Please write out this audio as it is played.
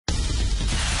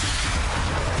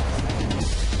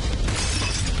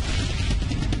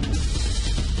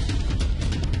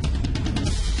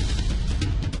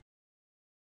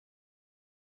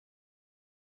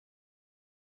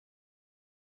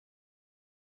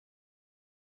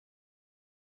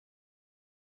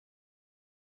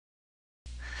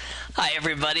Hi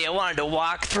everybody, I wanted to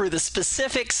walk through the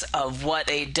specifics of what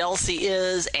a DLCI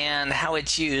is and how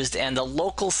it's used and the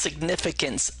local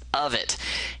significance of it.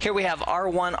 Here we have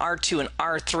R1, R2, and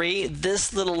R3.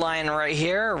 This little line right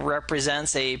here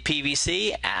represents a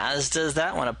PVC, as does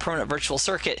that one, a permanent virtual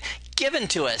circuit, given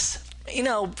to us.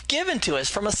 Given to us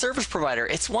from a service provider.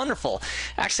 It's wonderful.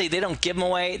 Actually, they don't give them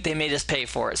away. They made us pay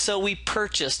for it. So we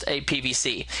purchased a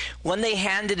PVC. When they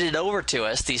handed it over to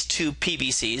us, these two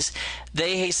PVCs,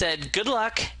 they said, good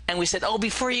luck. And we said, oh,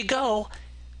 before you go,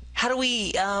 how do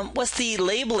we, what's the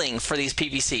labeling for these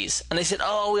PVCs? And they said,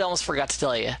 oh, we almost forgot to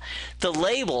tell you. The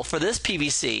label for this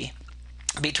PVC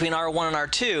between R1 and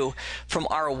R2, from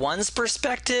R1's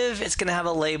perspective, it's going to have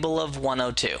a label of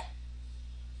 102.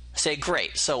 Say,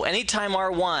 great. So anytime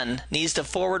R1 needs to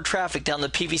forward traffic down the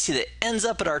PVC that ends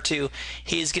up at R2,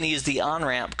 he's going to use the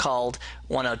on-ramp called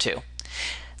 102.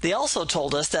 They also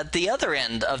told us that the other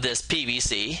end of this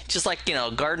PVC, just like,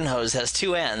 a garden hose has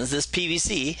two ends, this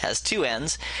PVC has two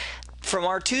ends. From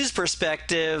R2's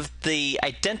perspective, the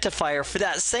identifier for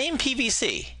that same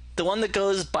PVC, the one that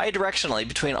goes bidirectionally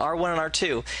between R1 and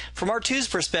R2, from R2's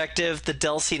perspective, the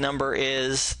DLCI number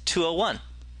is 201.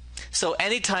 So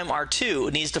anytime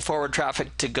R2 needs to forward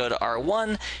traffic to go to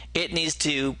R1, it needs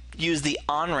to use the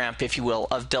on-ramp, if you will,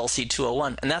 of DLCI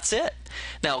 201, and that's it.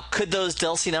 Now, could those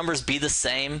DLCI numbers be the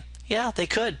same? Yeah, they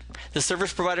could. The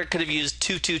service provider could have used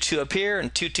 222 up here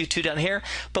and 222 down here,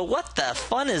 but what the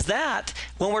fun is that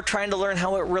when we're trying to learn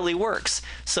how it really works?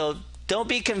 So don't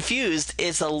be confused.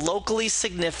 It's a locally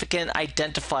significant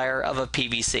identifier of a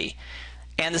PVC.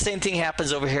 And the same thing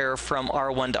happens over here from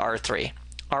R1 to R3.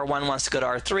 R1 wants to go to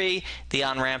R3, the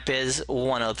on-ramp is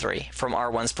 103 from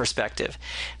R1's perspective.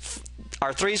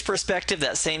 R3's perspective,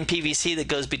 that same PVC that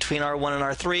goes between R1 and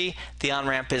R3, the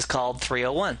on-ramp is called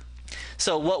 301.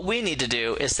 So what we need to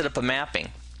do is set up a mapping,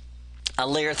 a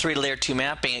layer 3 to layer 2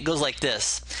 mapping. It goes like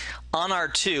this. On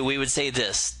R2, we would say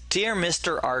this: Dear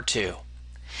Mr. R2,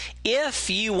 if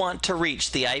you want to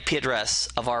reach the IP address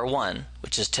of R1,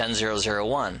 which is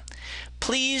 10.0.0.1,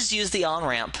 please use the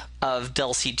on-ramp of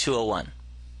DLCI 201.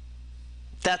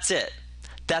 That's it.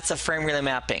 That's a frame relay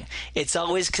mapping. It's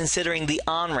always considering the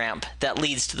on-ramp that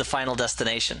leads to the final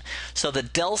destination. So the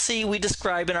DLCI we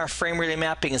describe in our frame relay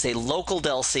mapping is a local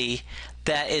DLCI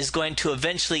that is going to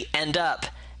eventually end up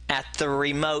at the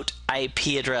remote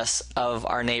IP address of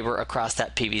our neighbor across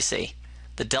that PVC.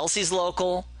 The DLCI is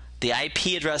local. The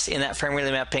IP address in that frame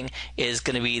relay mapping is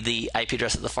going to be the IP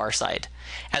address at the far side.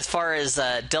 As far as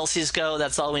DLCIs go,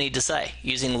 that's all we need to say.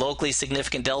 Using locally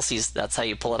significant DLCIs, that's how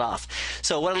you pull it off.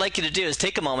 So what I'd like you to do is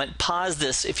take a moment, pause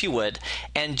this if you would,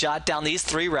 and jot down these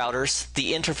three routers,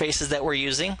 the interfaces that we're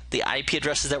using, the IP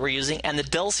addresses that we're using, and the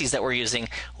DLCIs that we're using.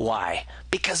 Why?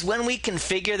 Because when we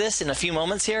configure this in a few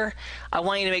moments here, I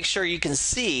want you to make sure you can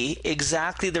see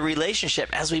exactly the relationship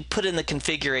as we put in the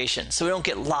configuration so we don't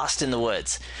get lost in the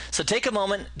woods. So take a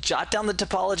moment, jot down the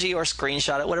topology or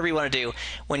screenshot it, whatever you want to do.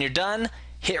 When you're done,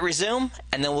 hit resume,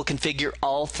 and then we'll configure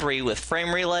all three with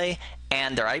frame relay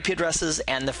and their IP addresses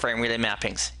and the frame relay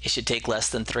mappings. It should take less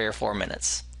than 3 or 4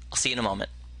 minutes. I'll see you in a moment.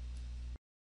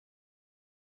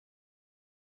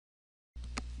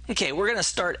 Okay, we're going to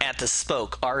start at the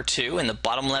spoke R2 in the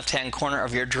bottom left-hand corner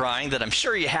of your drawing that I'm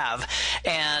sure you have,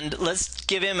 and let's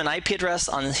give him an IP address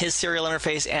on his serial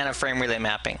interface and a frame relay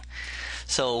mapping.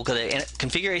 So we'll go to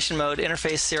configuration mode,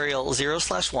 interface serial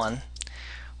 0/1.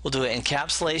 We'll do an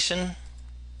encapsulation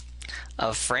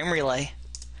of frame relay.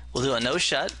 We'll do a no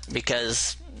shut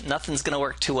because nothing's going to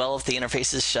work too well if the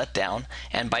interface is shut down,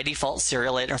 and by default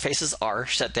serial interfaces are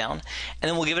shut down. And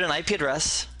then we'll give it an IP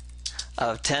address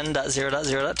of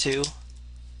 10.0.0.2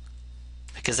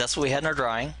 because that's what we had in our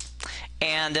drawing,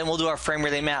 and then we'll do our frame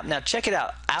relay map. Now check it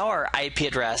out, our IP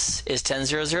address is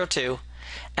 10.0.0.2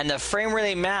 and the frame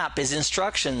relay map is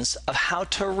instructions of how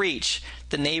to reach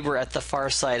the neighbor at the far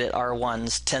side at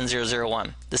R1's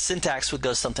 10.0.0.1. The syntax would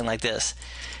go something like this: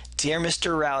 Dear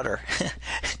Mr. Router,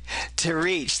 to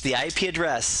reach the IP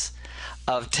address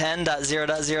of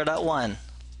 10.0.0.1,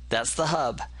 that's the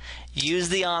hub, use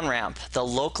the on-ramp, the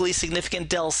locally significant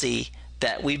DLCI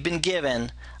that we've been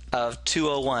given of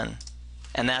 201.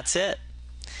 And that's it.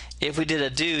 If we did a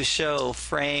do show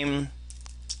frame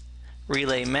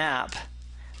relay map,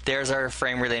 there's our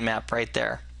frame relay map right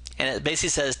there. And it basically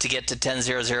says to get to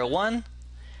 10.0.0.1, I'm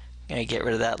going to get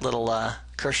rid of that little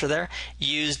cursor there,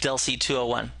 use DLCI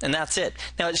 201, and that's it.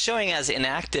 Now it's showing as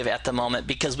inactive at the moment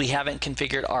because we haven't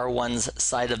configured R1's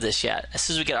side of this yet. As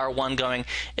soon as we get R1 going,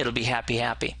 it'll be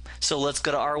happy. So let's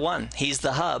go to R1. He's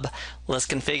the hub. Let's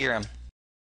configure him.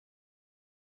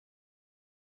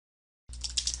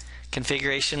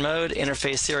 Configuration mode,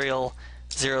 interface serial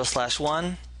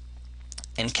 0/1.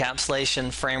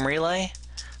 encapsulation frame relay,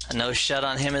 a no shut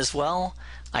on him as well,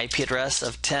 IP address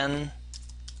of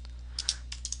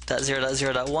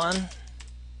 10.0.0.1.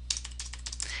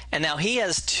 And now he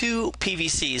has two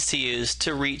PVCs to use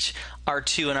to reach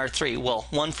R2 and R3. Well,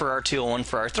 one for R2 and one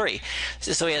for R3.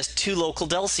 So he has two local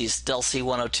DLCs, DLC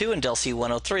 102 and DLC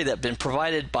 103, that have been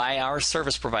provided by our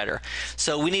service provider.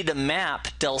 So we need to map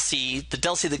the DLC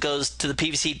that goes to the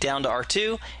PVC down to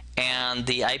R2, and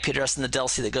the IP address in the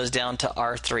DLC that goes down to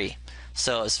R3.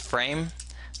 So it's frame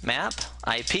map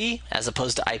IP as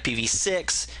opposed to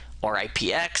IPv6 or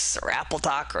IPX or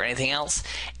AppleTalk or anything else.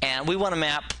 And we want to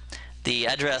map the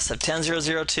address of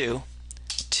 10.0.0.2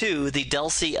 to the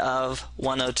DLC of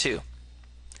 102.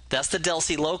 That's the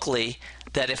DLC locally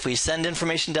that if we send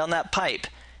information down that pipe,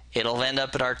 it'll end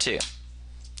up at R2.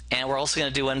 And we're also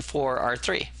going to do one for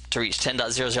R3. To reach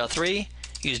 10.0.0.3,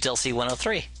 use DLC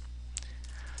 103.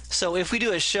 So if we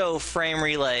do a show frame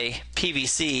relay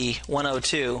PVC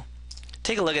 102,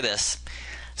 take a look at this.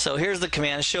 So here's the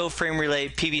command, show frame relay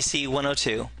PVC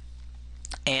 102.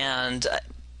 And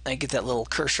I get that little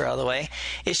cursor out of the way.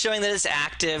 It's showing that it's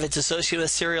active. It's associated with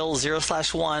serial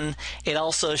 0/1. It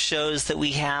also shows that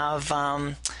we have,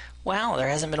 wow, there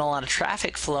hasn't been a lot of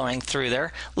traffic flowing through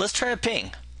there. Let's try a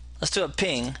ping. Let's do a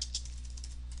ping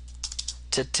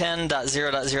to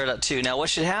 10.0.0.2. Now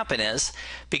what should happen is,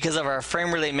 because of our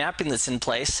frame relay mapping that's in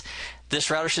place,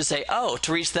 this router should say, oh,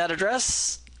 to reach that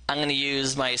address, I'm going to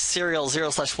use my serial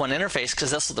 0/1 interface, because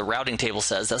that's what the routing table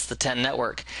says. That's the 10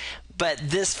 network. But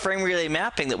this frame relay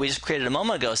mapping that we just created a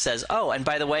moment ago says, oh, and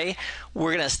by the way,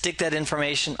 we're going to stick that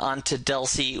information onto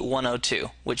DLC 102,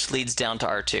 which leads down to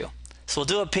R2. So we'll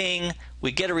do a ping,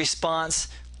 we get a response,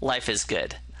 life is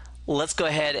good. Let's go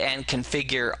ahead and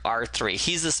configure R3.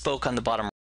 He's the spoke on the bottom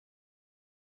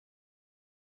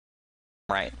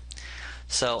right.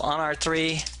 So on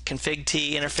R3, config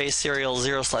T, interface serial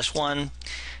 0/1,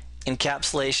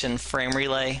 encapsulation frame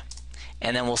relay,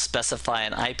 and then we'll specify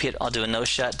an IP. I'll do a no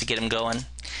shut to get him going.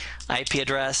 IP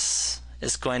address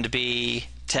is going to be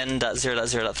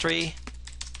 10.0.0.3,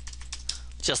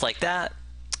 just like that.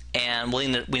 And we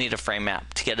need a frame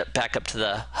map to get it back up to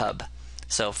the hub.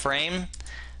 So frame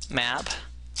map.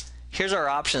 Here's our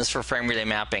options for frame relay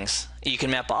mappings. You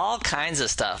can map all kinds of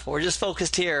stuff. We're just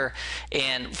focused here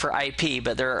for IP,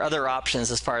 but there are other options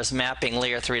as far as mapping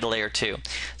layer 3 to layer 2.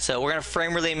 So we're going to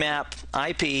frame relay map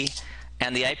IP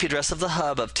and the IP address of the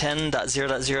hub of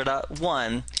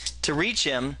 10.0.0.1. To reach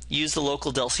him, use the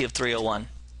local DLC of 301.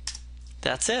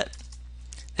 That's it.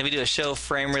 Then we do a show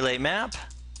frame relay map.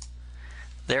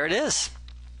 There it is.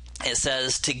 It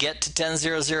says to get to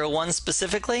 10.0.0.1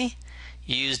 specifically,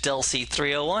 use DLC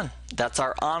 301. That's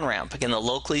our on-ramp. Again, the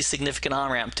locally significant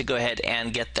on-ramp to go ahead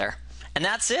and get there. And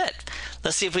that's it.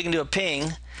 Let's see if we can do a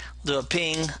ping. We'll do a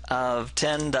ping of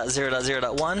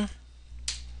 10.0.0.1.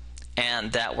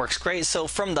 And that works great. So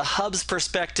from the hub's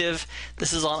perspective,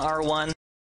 this is on R1.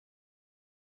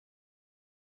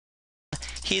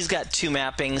 He's got two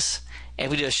mappings.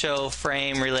 And we do a show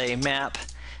frame relay map.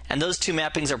 And those two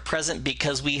mappings are present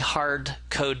because we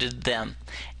hard-coded them.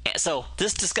 So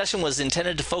this discussion was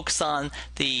intended to focus on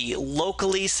the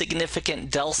locally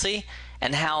significant DLCI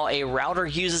and how a router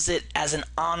uses it as an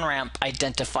on-ramp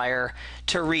identifier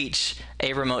to reach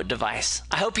a remote device.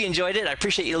 I hope you enjoyed it. I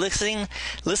appreciate you listening,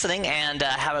 and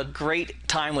have a great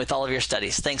time with all of your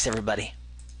studies. Thanks, everybody.